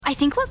I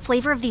think what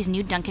flavor of these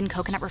new Dunkin'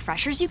 coconut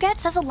refreshers you get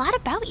says a lot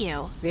about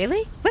you.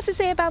 Really? What's it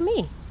say about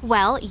me?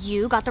 Well,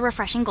 you got the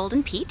refreshing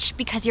golden peach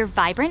because you're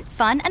vibrant,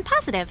 fun, and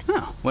positive.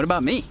 Oh, what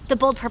about me? The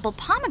bold purple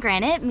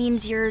pomegranate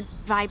means you're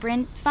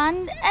vibrant,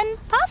 fun, and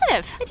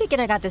positive. I take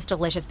it I got this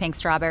delicious pink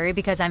strawberry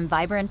because I'm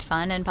vibrant,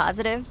 fun, and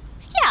positive.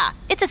 Yeah,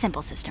 it's a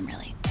simple system,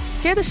 really.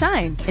 Share the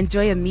shine.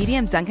 Enjoy a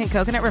medium Dunkin'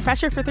 coconut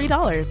refresher for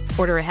 $3.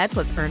 Order ahead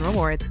plus earn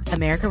rewards.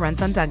 America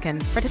runs on Dunkin'.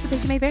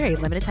 Participation may vary.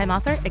 Limited time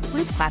offer.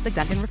 Excludes classic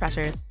Dunkin'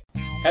 refreshers.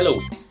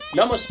 Hello,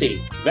 Namaste,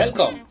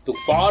 welcome to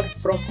Far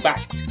From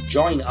Fact.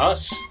 Join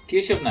us,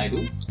 Keshav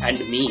Naidu, and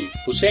me,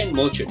 Hussein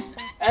Merchant,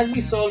 as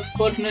we solve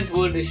pertinent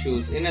world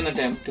issues in an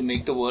attempt to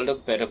make the world a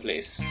better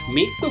place.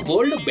 Make the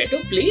world a better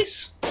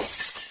place?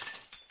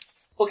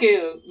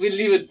 Okay, we'll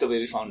leave it the way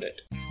we found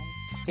it.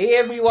 Hey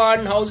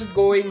everyone, how's it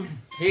going?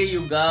 Hey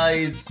you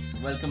guys,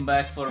 welcome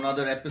back for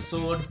another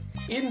episode.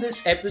 In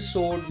this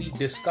episode, we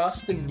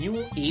discuss the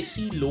new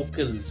AC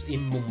locals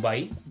in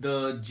Mumbai.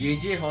 The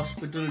JJ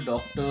Hospital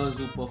doctors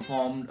who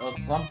performed a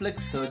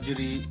complex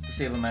surgery to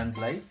save a man's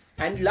life.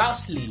 And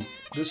lastly,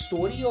 the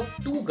story of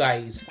two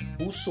guys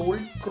who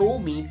sold crow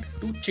meat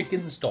to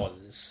chicken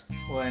stalls.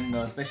 Oh, and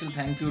a special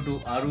thank you to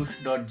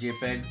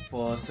Arush.jpg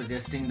for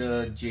suggesting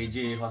the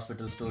JJ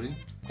Hospital story.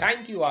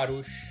 Thank you,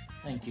 Arush.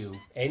 Thank you.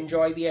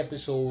 Enjoy the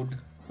episode.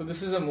 So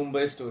this is a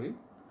Mumbai story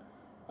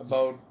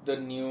about the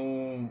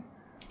new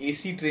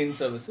AC train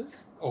services.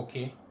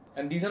 Okay.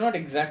 And these are not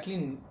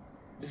exactly...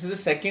 This is the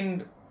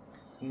second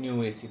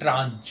new AC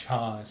tranche.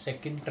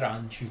 Second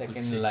tranche, you could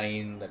say. Second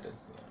line, that is.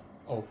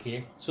 Yeah.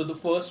 Okay. So the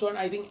first one,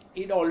 I think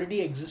it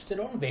already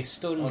existed on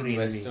Western Railway.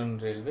 Western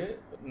Railway.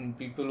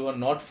 People who are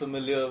not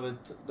familiar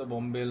with the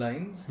Bombay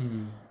lines,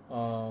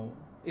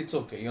 it's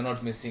okay. You're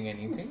not missing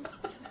anything.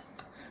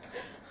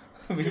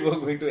 We were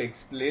going to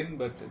explain,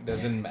 but it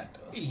doesn't matter.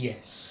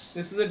 Yes.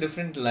 This is a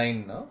different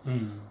line now.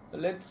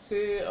 Let's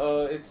say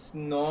it's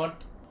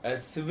not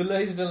as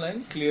civilized a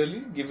line,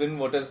 clearly, given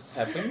what has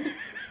happened.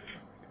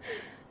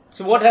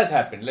 So what has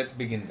happened? Let's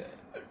begin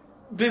there.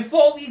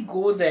 Before we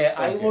go there,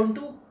 Okay. I want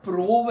to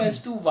probe as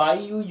to why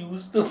you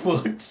use the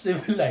word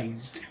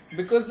civilized.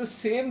 Because the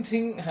same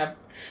thing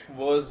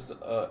was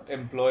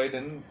employed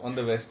on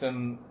the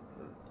Western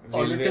On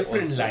a Railway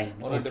different also, line.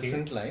 On a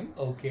different line.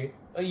 Okay.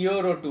 A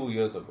year or 2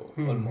 years ago,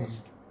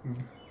 almost.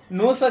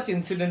 No such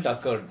incident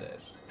occurred there.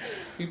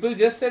 People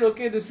just said,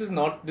 okay, this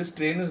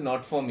train is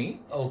not for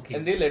me. Okay.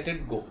 And they let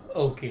it go.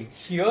 Okay.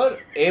 Here,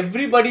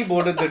 everybody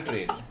boarded the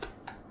train.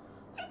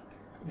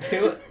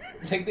 They were,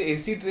 like the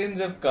AC trains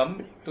have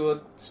come to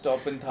a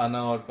stop in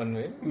Thana or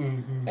Panvel.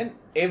 And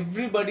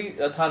everybody,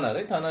 Thana,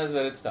 right? Thana is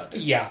where it started.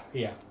 Yeah.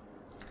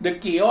 The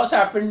chaos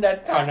happened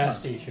at Thana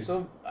station.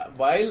 So,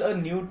 while a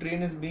new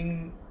train is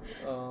being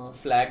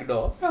flagged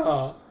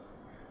off,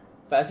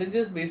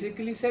 passengers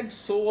basically said,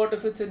 so what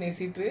if it's an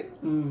AC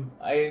train?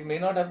 I may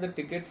not have the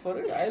ticket for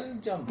it, I'll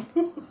jump.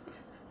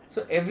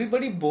 So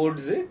everybody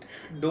boards it.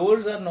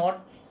 Doors are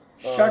not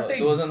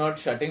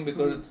shutting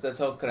because that's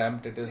how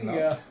cramped it is now.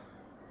 Yeah.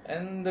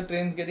 And the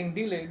train's getting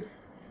delayed.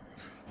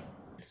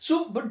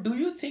 So, but do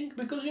you think,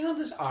 because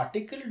this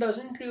article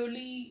doesn't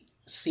really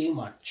say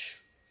much.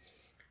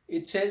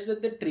 It says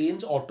that the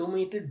train's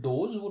automated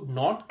doors would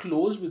not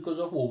close because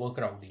of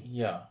overcrowding.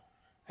 Yeah.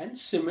 And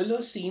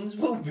similar scenes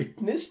were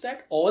witnessed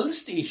at all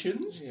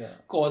stations,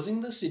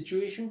 causing the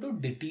situation to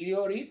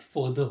deteriorate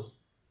further.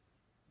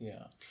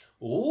 Yeah.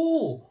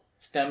 Oh!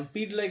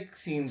 Stampede-like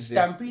scenes.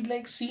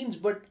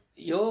 But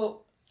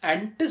you're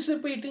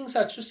anticipating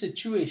such a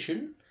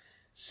situation.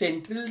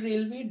 Central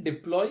Railway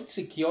deployed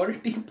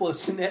security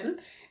personnel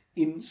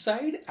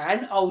inside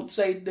and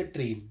outside the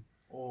train.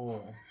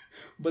 Oh.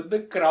 But the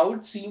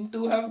crowd seemed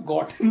to have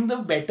gotten the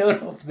better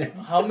of them.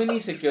 How many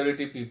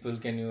security people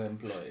can you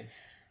employ?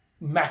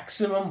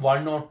 Maximum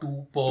 1 or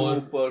 2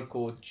 per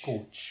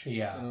coach.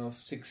 Yeah. If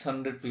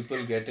 600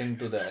 people get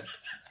into that,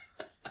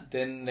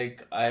 then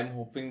I'm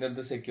hoping that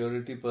the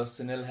security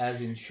personnel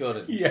has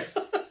insurance. Yeah.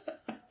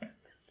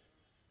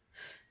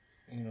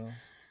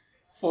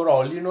 For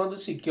all you know, the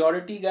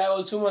security guy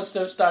also must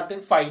have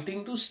started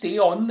fighting to stay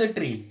on the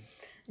train.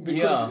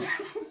 Because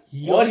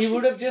he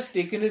would have just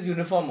taken his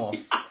uniform off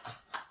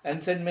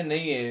and said,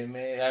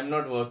 I'm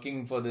not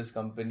working for this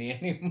company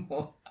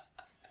anymore.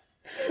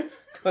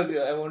 Because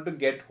I want to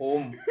get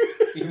home.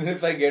 Even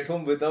if I get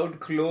home without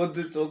clothes,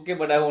 it's okay,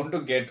 but I want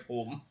to get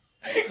home.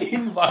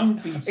 In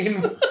one piece.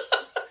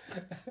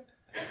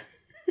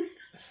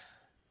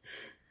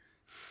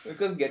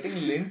 Because getting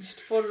lynched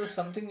for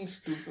something is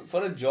stupid.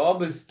 For a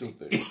job is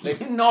stupid.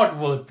 Not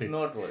worth it.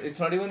 It's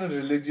not even a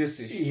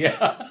religious issue.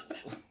 Yeah.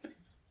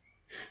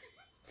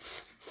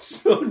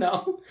 So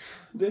now,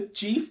 the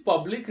Chief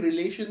Public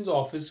Relations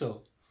Officer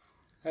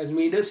has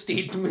made a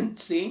statement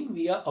saying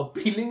we are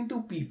appealing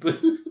to people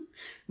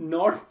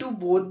not to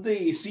board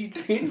the AC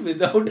train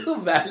without a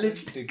valid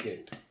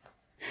ticket.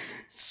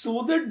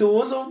 So the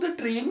doors of the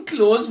train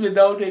close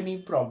without any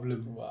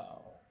problem.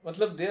 Wow.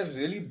 Matlab, they are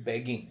really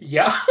begging.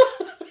 Yeah.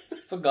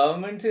 If a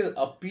government says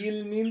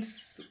appeal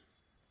means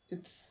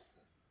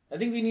I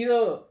think we need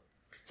a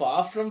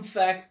far from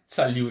fact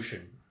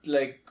solution.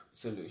 like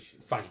solution.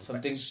 Fine.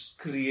 Something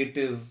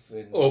creative.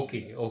 And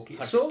Okay.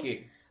 So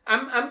hatke.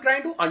 I'm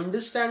trying to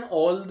understand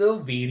all the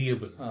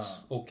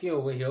variables. Okay,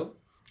 over here.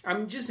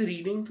 I'm just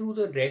reading through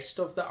the rest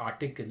of the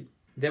article.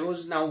 There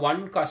was now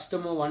one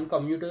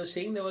commuter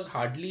saying there was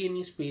hardly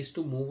any space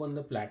to move on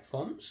the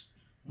platforms.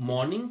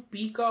 Morning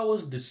peak hour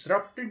was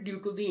disrupted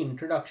due to the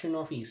introduction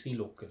of AC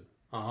Local.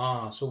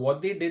 So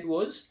what they did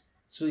was,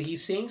 so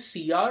he's saying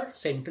CR,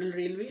 Central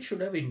Railway,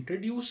 should have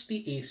introduced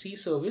the AC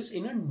service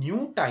in a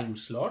new time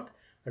slot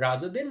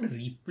rather than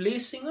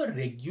replacing a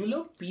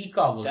regular peak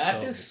hour service.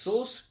 That is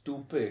so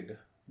stupid.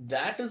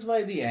 That is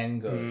why the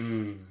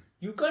anger.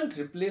 You can't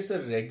replace a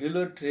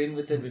regular train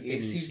with an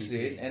AC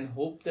train and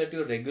hope that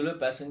your regular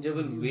passenger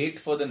will wait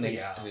for the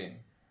next train.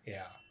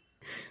 Yeah.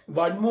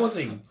 One more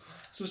thing.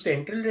 So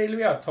Central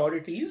Railway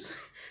authorities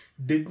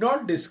did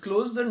not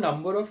disclose the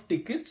number of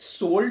tickets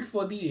sold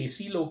for the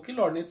AC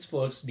Local on its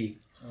first day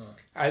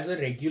as a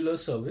regular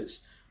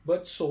service,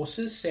 but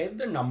sources said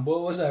the number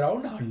was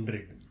around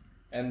 100.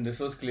 And this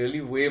was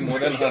clearly way more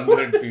than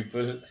 100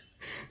 people.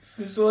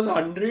 This was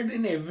 100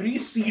 in every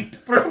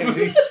seat, probably.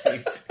 Every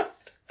seat.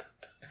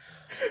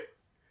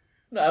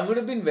 No, I would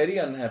have been very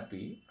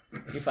unhappy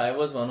if I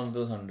was one of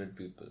those 100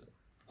 people.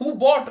 Who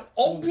bought?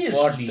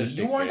 Obviously. the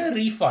You want a tickets.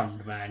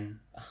 refund, man.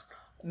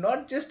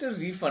 Not just a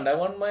refund. I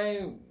want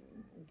my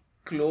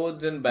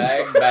clothes and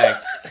bag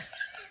back.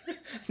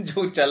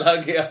 जो चला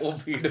गया वो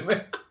भीड़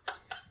में.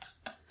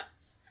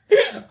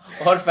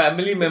 और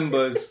family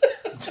members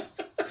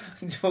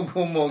जो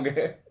गुम हो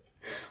गए.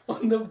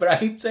 On the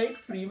bright side,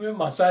 free में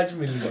massage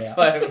मिल गया.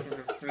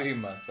 Free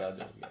massage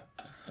हो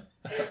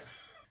गया.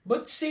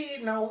 But say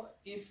now,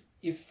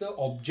 if the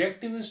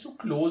objective is to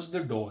close the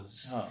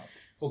doors,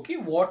 okay,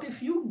 what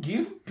if you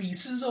give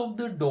pieces of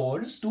the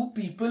doors to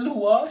people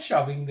who are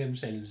shoving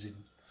themselves in?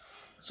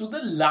 So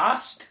the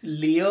last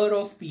layer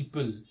of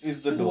people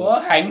is the who door.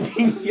 are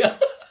hanging here.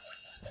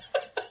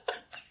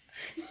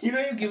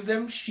 You give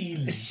them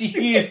shields.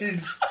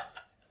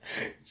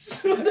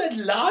 So that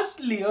last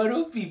layer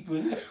of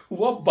people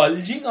who are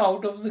bulging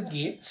out of the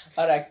gates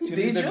are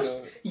actually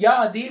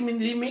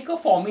they make a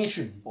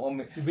formation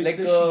with like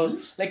the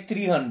shields. Like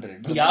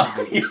 300. Yeah.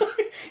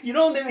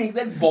 They make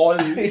that ball.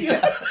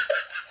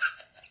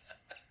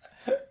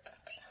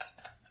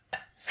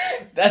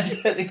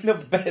 That's, I think, the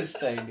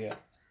best idea.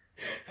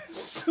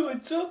 So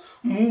it's a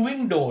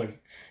moving door.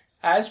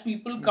 As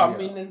people come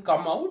in and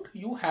come out,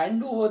 you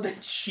hand over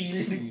that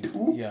shield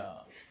to... Yeah.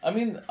 I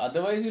mean,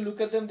 otherwise you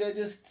look at them, they're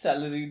just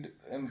salaried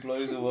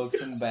employees who works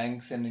in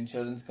banks and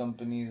insurance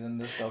companies and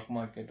the stock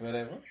market,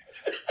 wherever.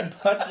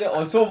 But they're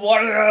also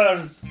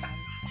warriors!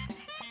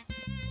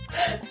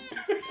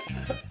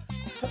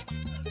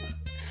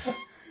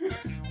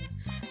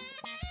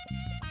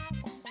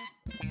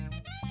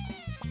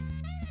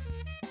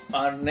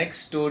 Our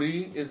next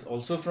story is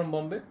also from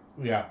Bombay.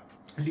 Yeah.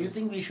 Do you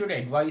think we should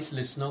advise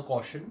listener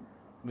caution?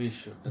 We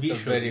should.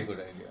 That's a very good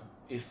idea.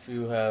 If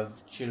you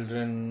have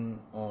children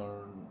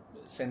or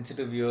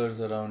sensitive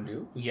ears around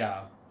you,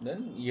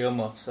 then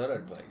earmuffs are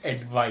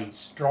advised.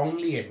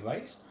 Strongly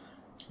advised.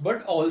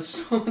 But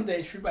also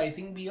there should, I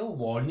think, be a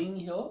warning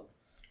here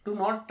to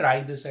not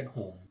try this at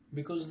home.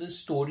 Because this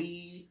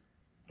story...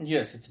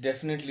 Yes, it's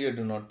definitely a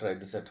do not try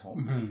this at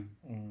home.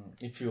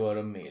 If you are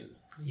a male.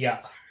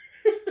 Yeah.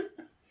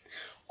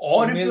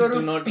 Or if you're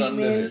do not run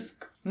the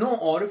risk. No,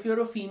 or if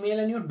you're a female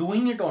and you're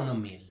doing it on a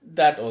male.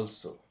 That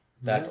also.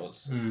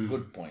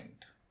 Good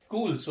point.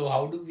 Cool. So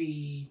how do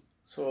we...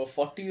 So a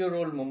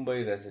 40-year-old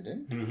Mumbai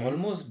resident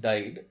almost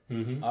died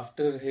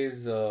after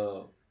his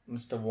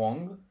Mr.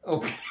 Wong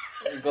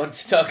got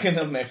stuck in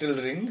a metal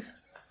ring.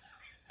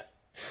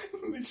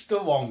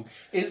 Mr. Wong.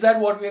 Is that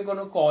what we're going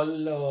to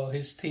call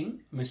his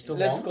thing? Mr. Wong?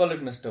 Let's call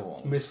it Mr.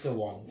 Wong. Mr.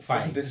 Wong.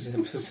 Fine. For this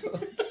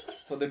episode.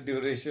 For the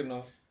duration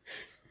of...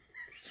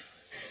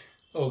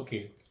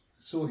 Okay.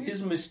 So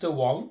his Mr.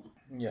 Wong...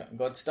 Yeah,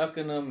 got stuck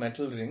in a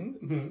metal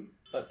ring,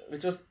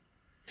 which was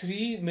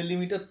 3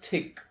 millimeter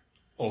thick.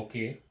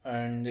 Okay.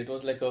 And it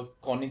was like a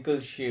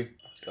conical shape.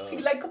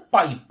 Like a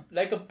pipe.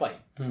 Like a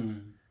pipe.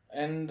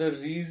 And the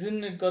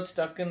reason it got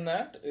stuck in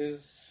that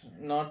is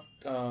not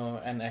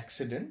an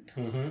accident.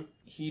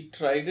 He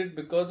tried it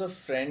because a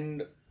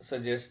friend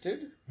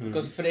suggested,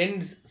 because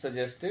friends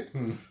suggested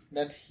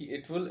that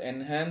it will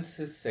enhance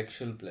his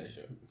sexual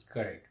pleasure.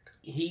 Correct.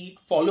 He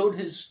followed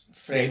his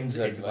friend's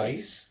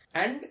advice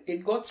and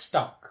it got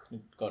stuck.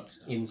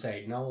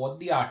 Inside. Now what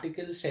the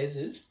article says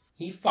is,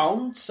 he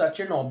found such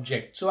an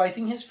object. So I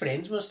think his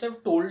friends must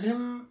have told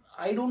him,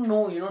 I don't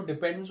know,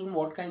 depends on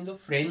what kinds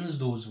of friends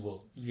those were.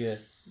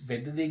 Yes.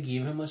 Whether they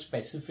gave him a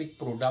specific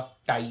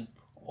product type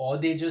or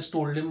they just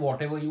told him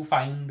whatever you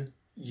find.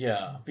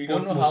 Yeah. We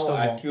don't know how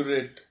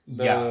accurate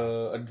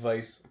the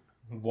advice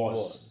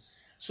was.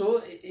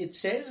 So it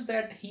says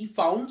that he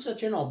found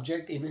such an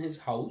object in his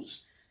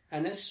house,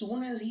 and as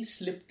soon as he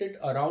slipped it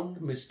around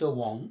Mr.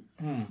 Wong,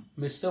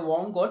 Mr.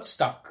 Wong got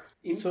stuck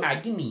in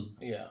agony.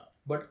 Yeah.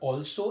 But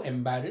also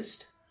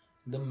embarrassed.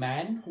 The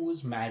man who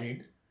was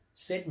married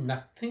said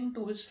nothing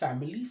to his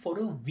family for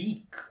a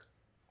week.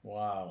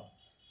 Wow.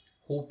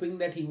 hoping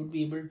that he would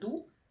be able to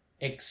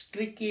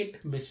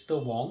extricate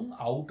Mr. Wong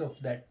out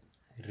of that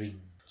ring.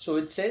 So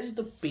it says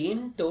the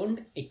pain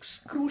turned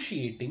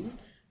excruciating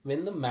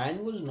when the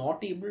man was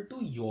not able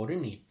to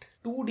urinate.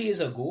 2 days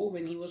ago,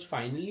 when he was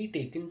finally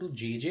taken to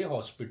JJ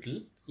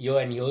Hospital,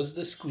 here's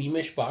the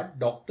squeamish part,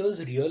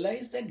 doctors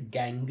realized that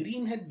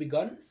gangrene had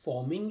begun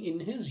forming in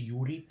his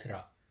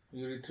urethra.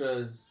 Urethra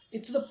is...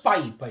 It's the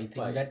pipe, I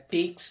think, that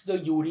takes the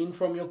urine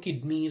from your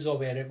kidneys or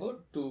wherever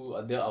to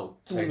the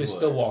outside to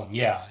Mr. Wong.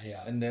 Yeah.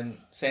 And then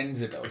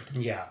sends it out.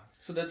 Yeah.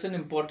 So that's an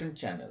important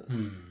channel.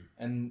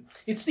 And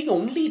it's the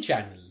only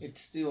channel.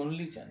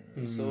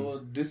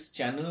 So this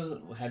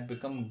channel had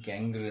become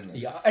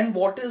gangrenous. Yeah. And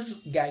what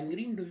is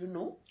gangrene? Do you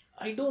know?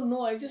 I don't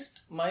know.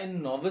 My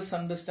novice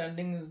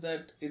understanding is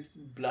that it's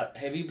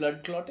heavy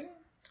blood clotting.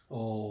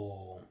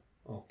 Oh,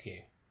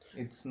 okay.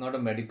 It's not a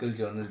medical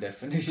journal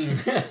definition.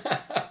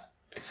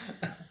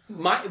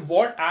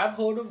 What I've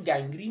heard of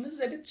gangrene is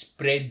that it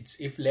spreads.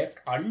 If left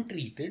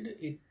untreated,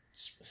 it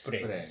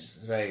spreads.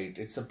 Right.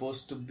 It's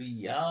supposed to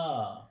be,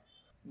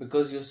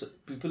 because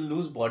people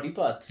lose body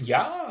parts.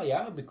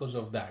 Yeah, because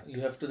of that.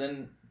 You have to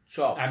then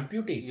chop.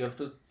 Amputate. You have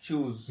to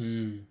choose.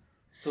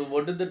 So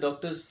what did the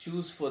doctors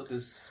choose for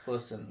this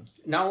person?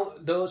 Now,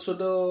 the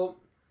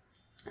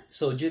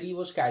surgery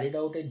was carried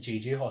out at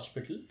JJ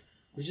Hospital,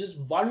 which is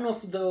one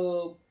of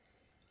the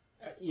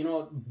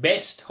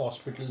best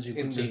hospitals you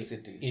could say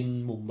city.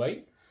 In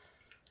Mumbai.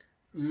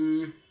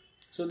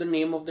 So the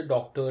name of the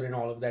doctor and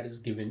all of that is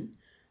given.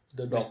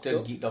 The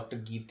doctor, Dr.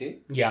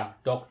 Geete. Yeah,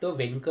 Dr.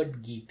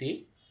 Venkat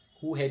Geete,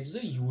 who heads the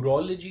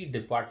urology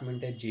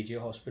department at JJ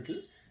Hospital,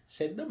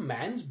 said the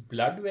man's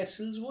blood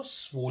vessels were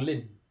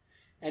swollen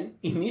and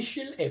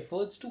initial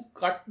efforts to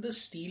cut the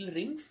steel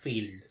ring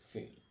failed.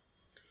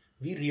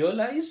 We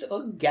realized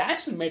a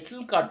gas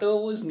metal cutter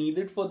was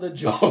needed for the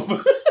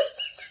job.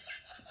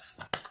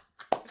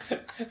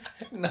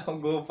 Now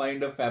go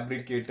find a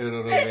fabricator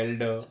or a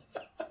welder.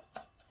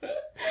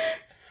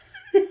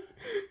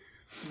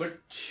 But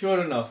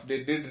sure enough,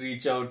 they did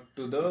reach out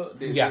to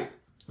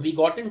we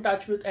got in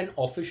touch with an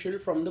official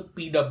from the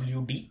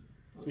PWD,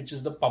 which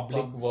is the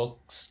Public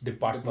Works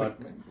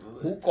Department,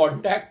 who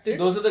contacted...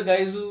 Those are the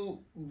guys who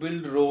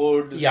build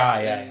roads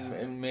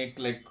and make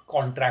like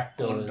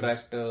contractors.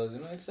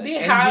 It's like they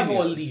have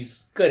all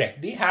these.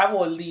 Correct. They have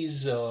all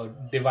these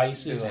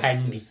devices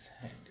handy.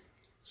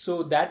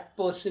 So that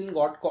person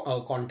got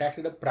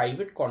contacted a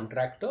private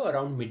contractor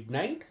around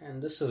midnight,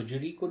 and the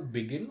surgery could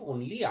begin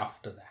only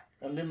after that.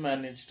 And they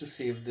managed to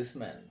save this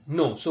man.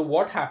 No. So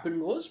what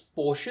happened was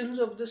portions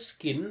of the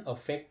skin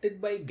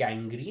affected by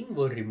gangrene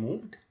were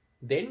removed.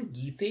 Then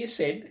Geete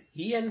said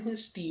he and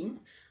his team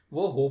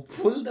were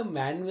hopeful the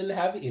man will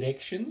have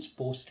erections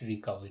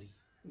post-recovery.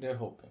 They're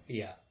hoping.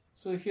 Yeah.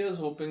 So here's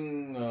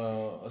hoping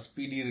a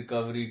speedy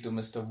recovery to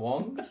Mr.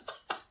 Wong.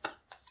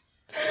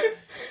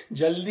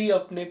 जल्दी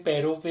अपने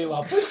पैरों पे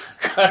वापस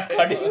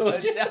खड़े हो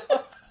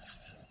जाओ.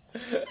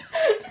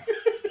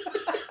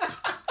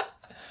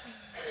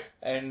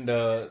 And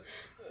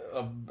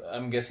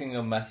I'm guessing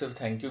a massive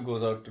thank you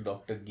goes out to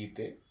Dr.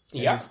 Geete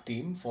and his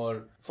team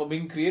for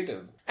being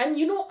creative. And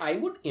I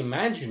would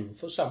imagine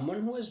for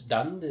someone who has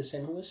done this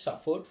and who has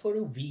suffered for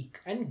a week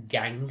and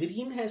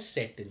gangrene has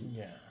set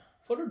in,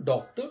 for a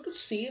doctor to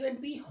say that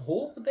we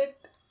hope that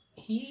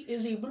he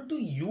is able to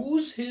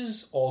use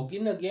his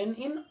organ again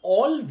in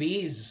all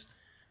ways.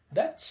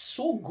 That's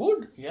so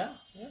good. Yeah.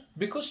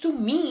 Because to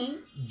me,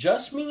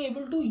 just being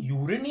able to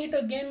urinate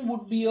again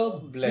would be a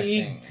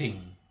big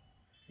thing.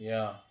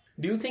 Yeah.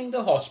 Do you think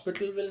the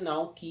hospital will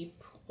now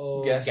keep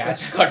a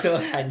gas cutter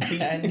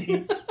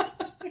handy?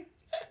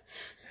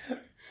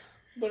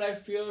 But I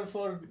fear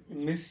for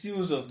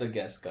misuse of the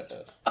gas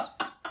cutter.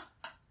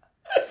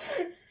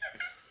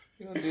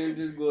 They'll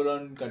just go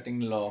around cutting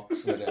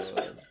locks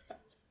wherever.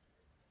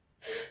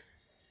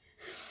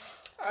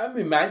 I'm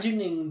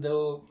imagining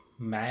the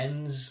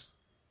man's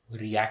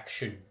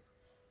reaction.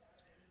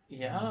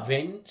 Yeah.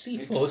 When,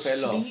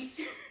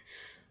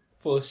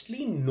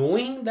 firstly,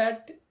 knowing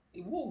that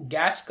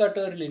gas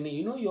cutter,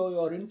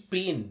 you're in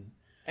pain.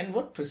 And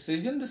what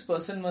precision this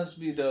person must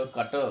be, the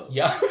cutter.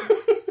 Yeah.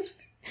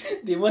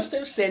 They must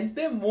have sent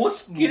their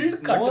most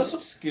skilled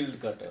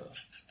cutter.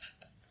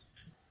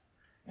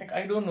 Like,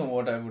 I don't know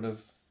what I would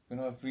have,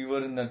 if we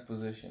were in that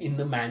position. In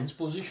the man's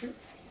position?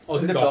 Or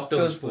in the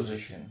doctor's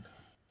position?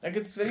 Like,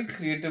 it's very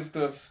creative to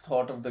have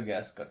thought of the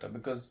gas cutter,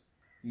 because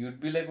you'd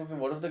be like, okay,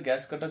 what if the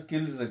gas cutter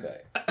kills the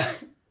guy?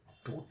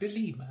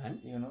 Totally, man.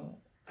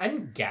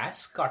 And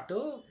gas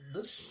cutter,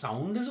 the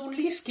sound is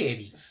only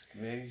scary. It's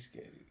very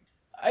scary.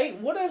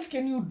 What else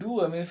can you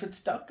do? I mean, if it's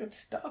stuck, it's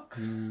stuck.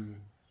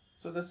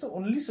 So that's the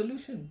only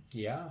solution.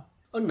 Yeah.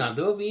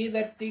 Another way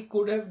that they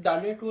could have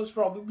done it was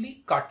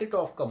probably cut it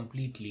off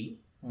completely,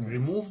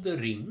 remove the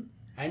ring,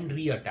 and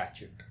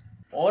reattach it.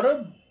 Or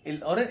an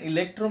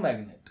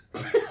electromagnet.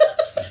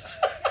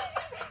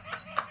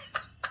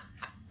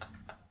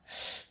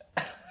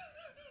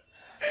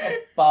 A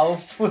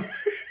powerful.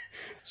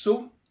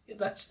 So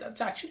that's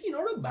actually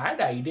not a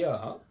bad idea,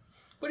 huh?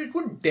 But it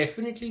would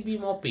definitely be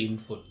more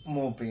painful.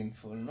 More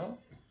painful, no?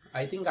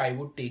 I think I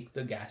would take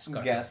the gas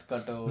cutter. Gas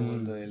cutter over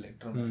the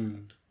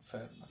electromagnet.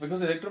 Fair enough.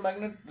 Because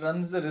electromagnet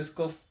runs the risk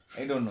of,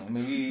 I don't know,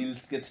 maybe he'll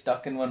get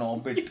stuck in one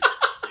orbit.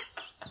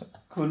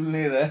 Khul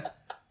nahi raha.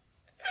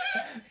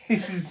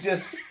 He's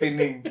just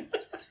spinning.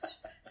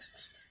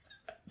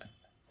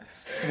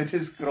 With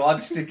his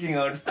crotch sticking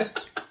out.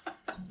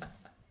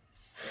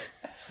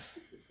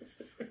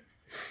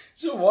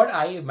 So what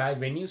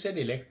when you said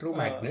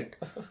electromagnet,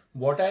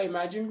 what I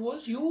imagined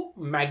was you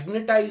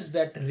magnetize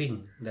that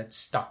ring that's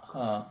stuck.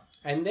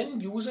 And then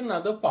use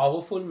another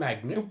powerful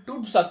magnet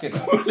to suck it.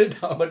 Pull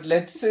it out. But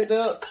let's say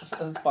the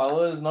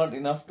power is not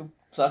enough to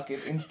suck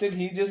it. Instead,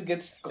 he just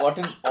gets caught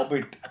in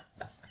orbit.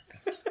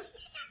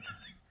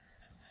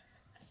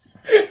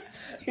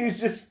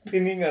 He's just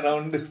spinning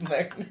around this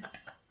magnet.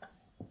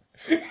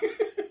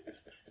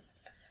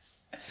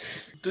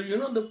 So,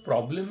 the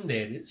problem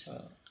there is,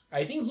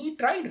 I think he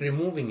tried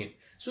removing it.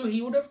 So,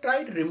 he would have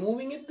tried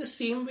removing it the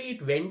same way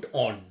it went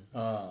on.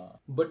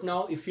 But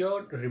now, if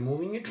you're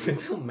removing it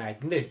with a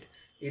magnet,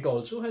 it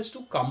also has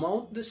to come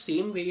out the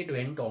same way it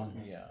went on.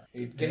 Yeah,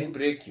 it can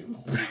break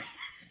you.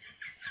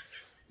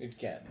 It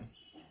can.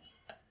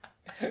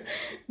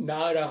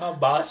 Na raha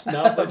baas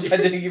na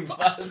bajegi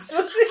baas.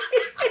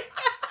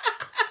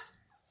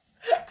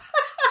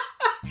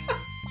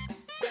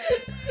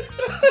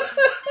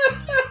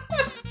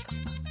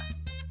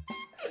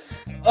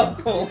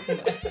 Oh,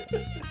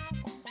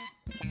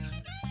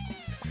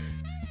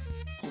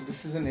 so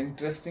this is an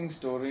interesting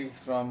story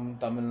from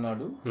Tamil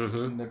Nadu,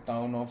 in the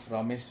town of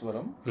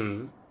Rameswaram.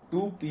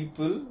 2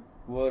 people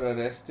were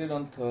arrested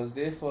on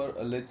Thursday for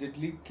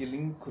allegedly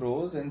killing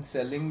crows and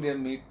selling their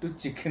meat to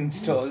chicken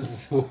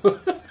stalls.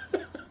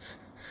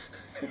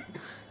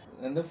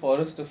 And the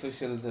forest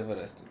officials have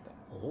arrested them.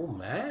 Oh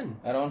man.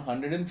 Around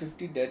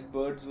 150 dead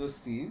birds were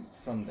seized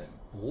from them.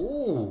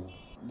 Oh.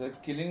 The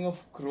killing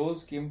of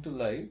crows came to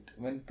light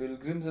when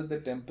pilgrims at the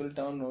temple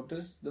town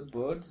noticed the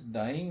birds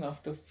dying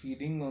after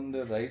feeding on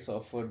the rice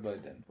offered by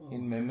them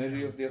in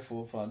memory of their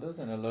forefathers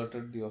and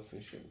alerted the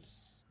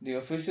officials. The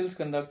officials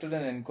conducted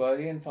an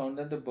inquiry and found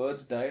that the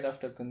birds died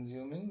after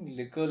consuming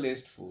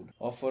liquor-laced food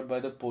offered by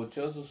the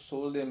poachers who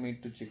sold their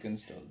meat to chicken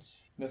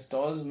stalls. The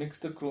stalls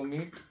mixed the crow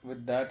meat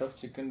with that of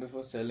chicken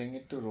before selling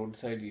it to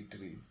roadside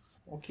eateries.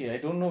 Okay, I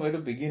don't know where to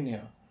begin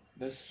here.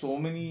 There's so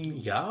many...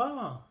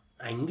 Yeah,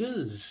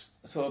 angles.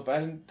 So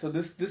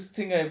this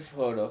thing I've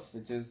heard of,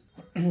 which is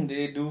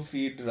they do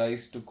feed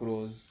rice to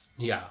crows.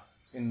 Yeah.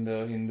 In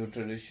the Hindu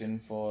tradition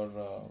for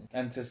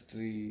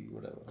ancestry,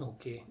 whatever.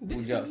 Okay.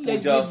 Puja they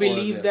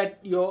believe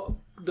that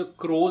the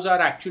crows are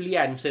actually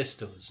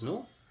ancestors,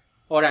 no?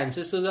 Or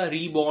ancestors are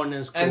reborn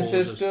as crows.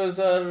 Ancestors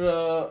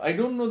are... I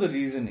don't know the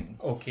reasoning.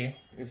 Okay.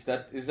 Is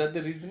that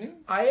the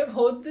reasoning? I have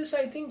heard this,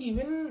 I think,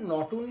 even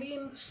not only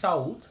in the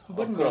south,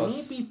 but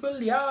many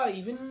people,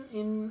 even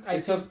in...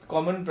 It's a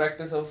common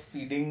practice of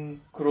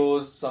feeding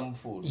crows some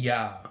food.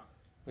 Yeah.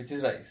 Which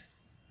is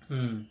rice.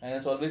 And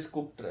it's always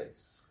cooked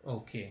rice.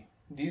 Okay.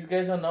 These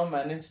guys have now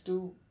managed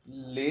to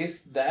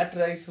lace that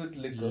rice with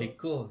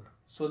liquor.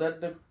 So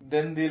that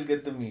then they'll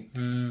get the meat.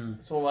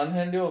 So on one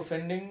hand, you're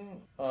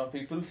offending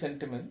people's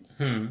sentiments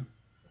who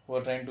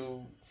are trying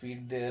to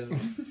feed their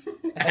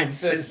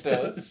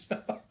ancestors.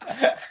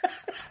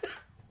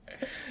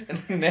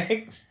 And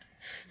next,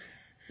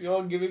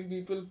 you're giving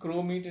people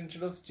crow meat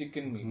instead of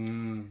chicken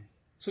meat.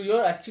 So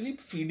you're actually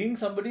feeding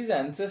somebody's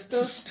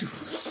ancestors to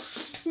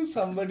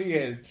somebody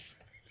else.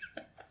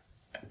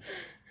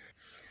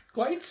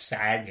 Quite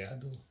sad,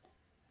 though.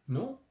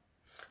 No?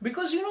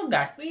 Because,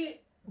 that way,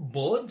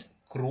 birds,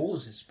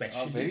 crows especially,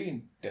 are very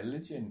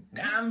intelligent.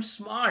 Damn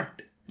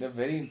smart. They're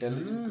very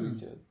intelligent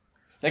creatures.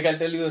 Like, I'll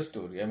tell you a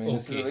story. I mean,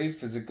 this is a very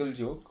physical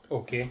joke.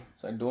 Okay.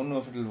 So I don't know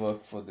if it'll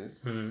work for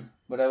this.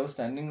 But I was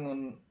standing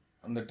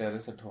on the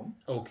terrace at home.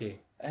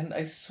 Okay. And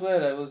I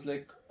swear I was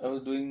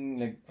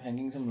doing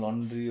hanging some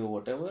laundry or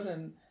whatever,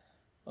 and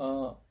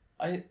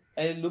I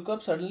look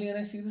up suddenly and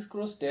I see this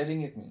crow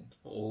staring at me.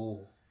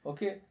 Oh.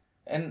 Okay.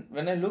 And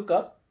when I look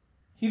up,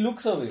 he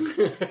looks away.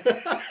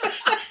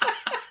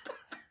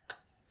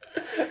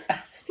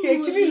 He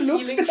actually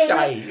looked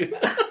shy.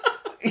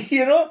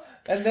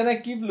 And then I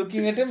keep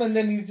looking at him, and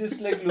then he's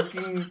just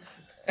looking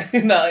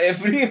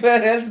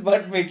everywhere else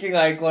but making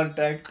eye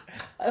contact.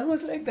 I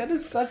was like, that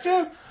is such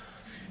a...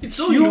 It's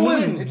so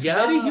human. It's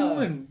very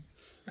human.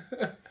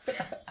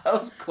 I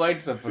was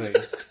quite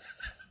surprised.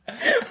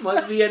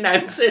 Must be an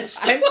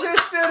ancestor.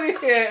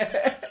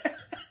 Yeah.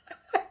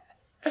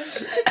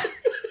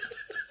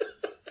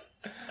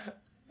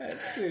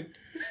 That's it.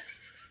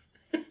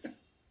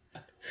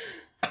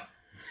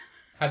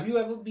 Have you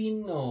ever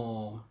been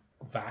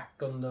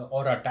whacked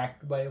or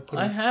attacked by a crow?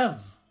 I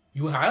have.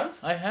 You have?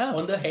 I have.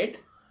 On the head?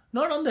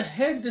 Not on the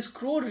head. This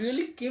crow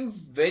really came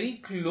very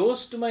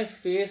close to my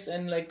face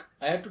and I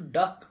had to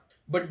duck.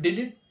 But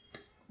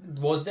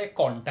was there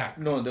contact?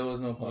 No, there was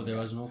no contact. Oh, there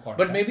was no contact.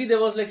 But maybe there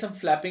was some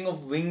flapping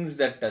of wings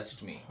that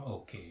touched me.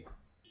 Okay.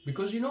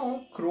 Because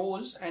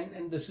crows,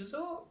 and this is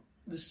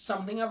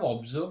something I've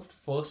observed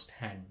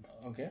firsthand.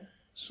 Okay.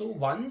 So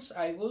once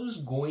I was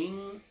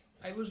going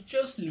I was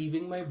just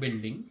leaving my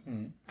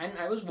building and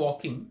I was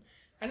walking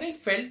and I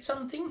felt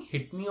something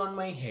hit me on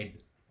my head.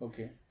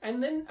 Okay.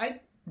 And then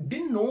I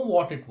didn't know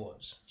what it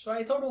was. So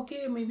I thought,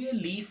 okay, maybe a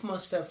leaf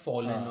must have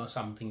fallen or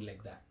something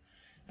like that.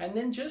 And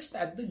then just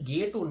at the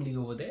gate only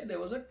over there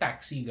was a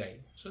taxi guy.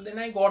 So then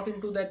I got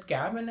into that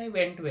cab and I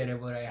went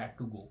wherever I had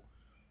to go.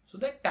 So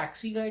that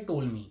taxi guy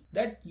told me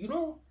that,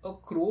 a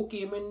crow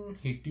came and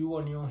hit you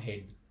on your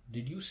head.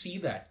 Did you see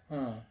that?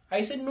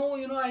 I said, no,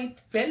 I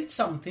felt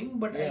something,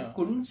 but I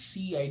couldn't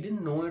see. I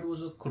didn't know it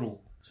was a crow.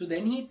 So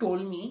then he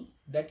told me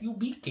that you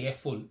be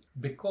careful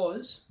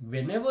because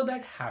whenever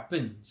that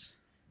happens,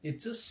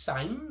 it's a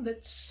sign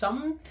that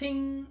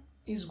something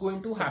is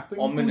going to happen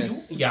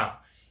ominous. To you. Yeah.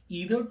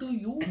 Either to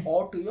you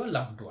or to your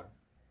loved one.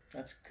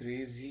 That's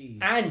crazy.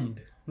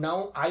 And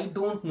now I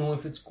don't know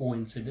if it's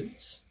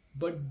coincidence,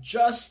 but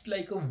just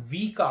like a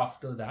week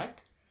after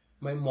that,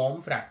 my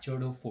mom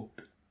fractured her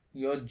foot.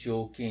 You're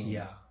joking.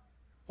 Yeah.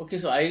 Okay,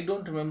 so I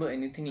don't remember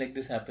anything like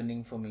this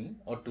happening for me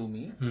or to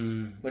me.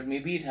 But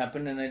maybe it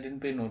happened and I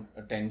didn't pay no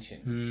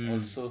attention.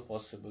 Also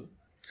possible.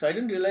 So I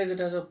didn't realize it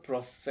has a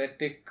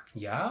prophetic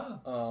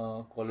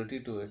quality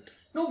to it.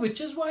 No,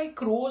 which is why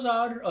crows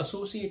are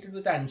associated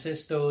with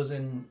ancestors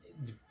and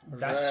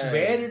that's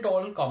where it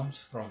all comes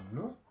from,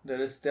 no?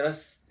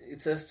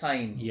 It's a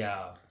sign.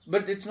 Yeah.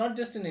 But it's not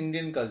just in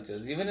Indian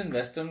cultures. Even in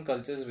Western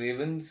cultures,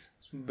 ravens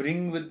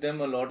bring with them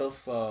a lot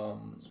of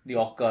the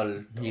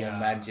occult or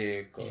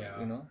magic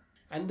or,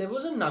 And there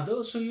was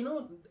another,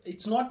 so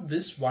it's not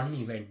this one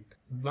event.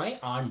 My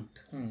aunt,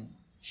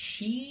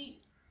 she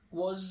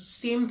was,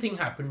 same thing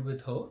happened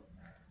with her.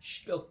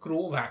 A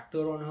crow whacked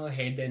her on her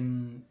head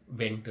and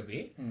went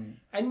away.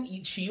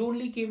 And she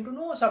only came to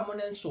know, or someone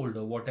else told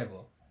her, whatever.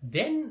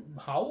 Then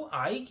how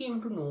I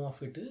came to know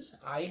of it is,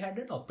 I had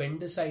an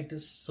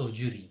appendicitis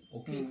surgery.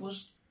 Okay, it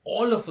was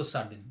all of a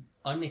sudden,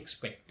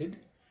 unexpected.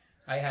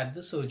 I had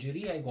the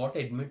surgery, I got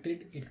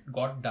admitted, it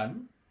got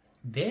done.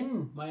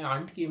 Then my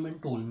aunt came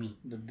and told me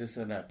that this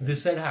had happened.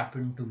 This had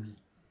happened to me.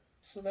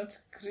 So that's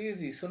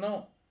crazy.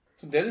 So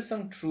there is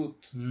some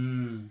truth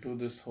to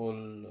this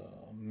whole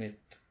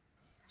myth.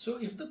 So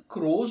if the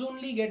crows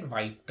only get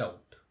wiped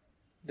out,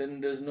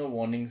 then there's no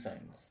warning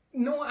signs.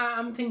 No,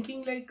 I'm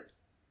thinking like,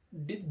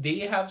 did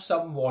they have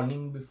some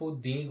warning before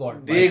they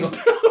got wiped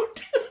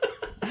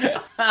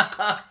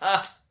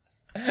out?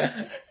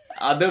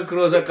 Other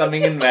crows are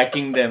coming and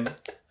whacking them.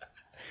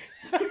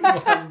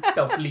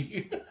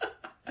 Toughly.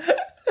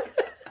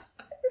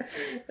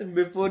 And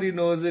before he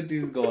knows it,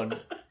 he's gone.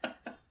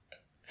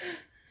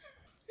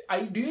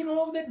 Do you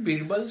know of that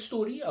Birbal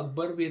story?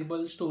 Akbar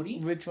Birbal story?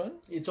 Which one?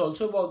 It's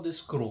also about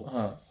this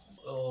crow.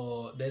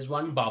 There's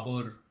one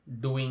barber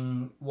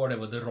doing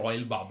whatever, the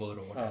royal barber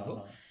or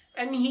whatever.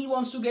 And he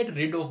wants to get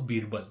rid of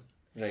Birbal.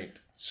 Right.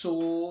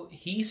 So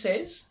he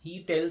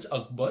tells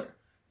Akbar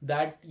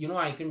that,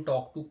 I can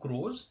talk to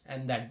crows.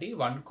 And that day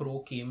one crow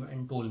came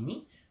and told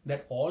me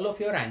that all of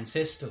your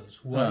ancestors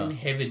who are in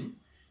heaven,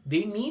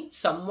 they need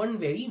someone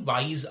very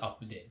wise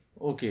up there.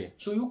 Okay.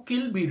 So you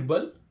kill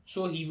Birbal,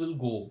 so he will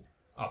go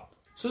up.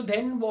 So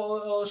then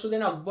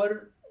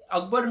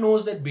Akbar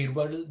knows that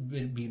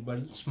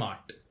Birbal is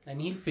smart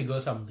and he'll figure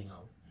something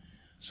out.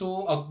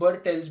 So Akbar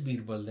tells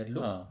Birbal that,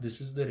 look,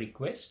 this is the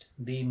request.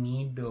 They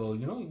need,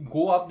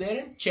 go up there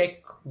and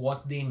check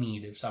what they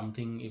need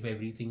if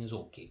everything is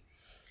okay.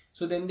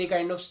 So then they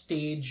kind of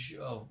stage,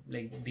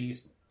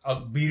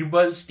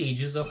 Birbal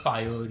stages a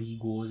fire, he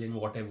goes and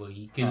whatever,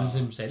 he kills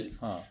himself.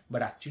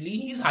 But actually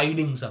he's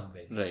hiding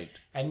somewhere. Right.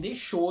 And they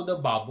show the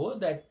barber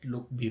that,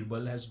 look,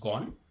 Birbal has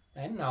gone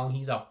and now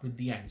he's up with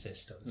the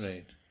ancestors.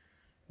 Right.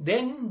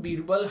 Then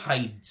Birbal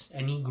hides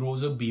and he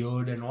grows a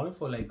beard and all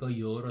for like a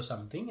year or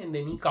something and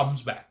then he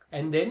comes back.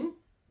 And then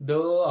the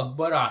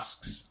Akbar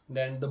asks,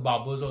 then the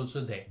barber's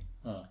also there,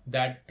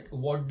 that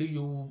what did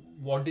you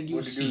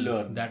see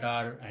learn? That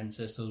our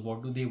ancestors,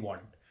 what do they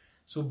want?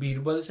 So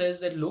Birbal says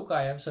that, look,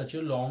 I have such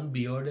a long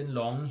beard and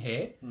long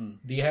hair.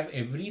 They have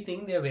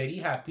everything. They're very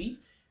happy,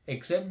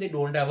 except they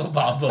don't have a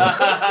barber.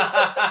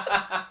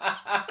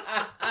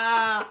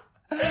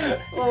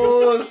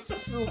 Oh,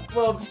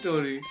 superb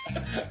story.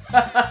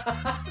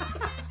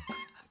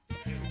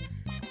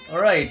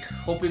 Alright,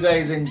 hope you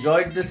guys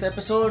enjoyed this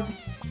episode.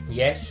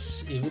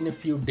 Yes, even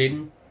if you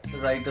didn't,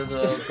 write us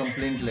a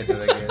complaint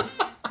letter, I guess.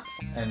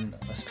 And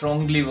a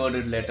strongly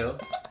worded letter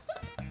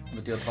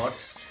with your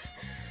thoughts.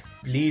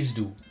 Please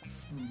do.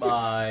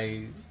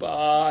 Bye.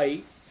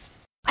 Bye.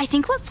 I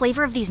think what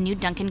flavor of these new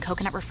Dunkin'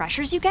 Coconut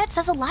Refreshers you get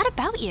says a lot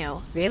about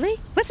you. Really?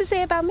 What's it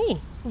say about me?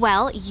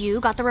 Well, you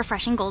got the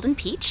refreshing golden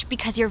peach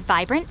because you're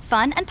vibrant,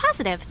 fun, and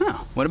positive.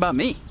 Oh, what about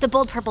me? The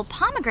bold purple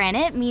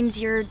pomegranate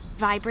means you're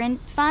vibrant,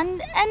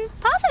 fun, and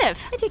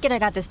positive. I take it I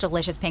got this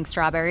delicious pink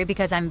strawberry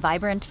because I'm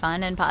vibrant,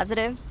 fun, and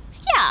positive.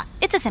 Yeah,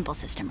 it's a simple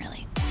system,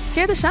 really.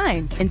 Share the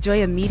shine.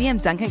 Enjoy a medium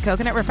Dunkin'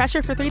 Coconut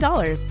Refresher for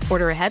 $3.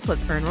 Order ahead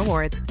plus earn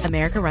rewards.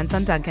 America runs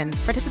on Dunkin'.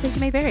 Participation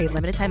may vary.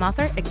 Limited time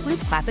offer.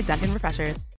 Excludes classic Dunkin' Refreshers.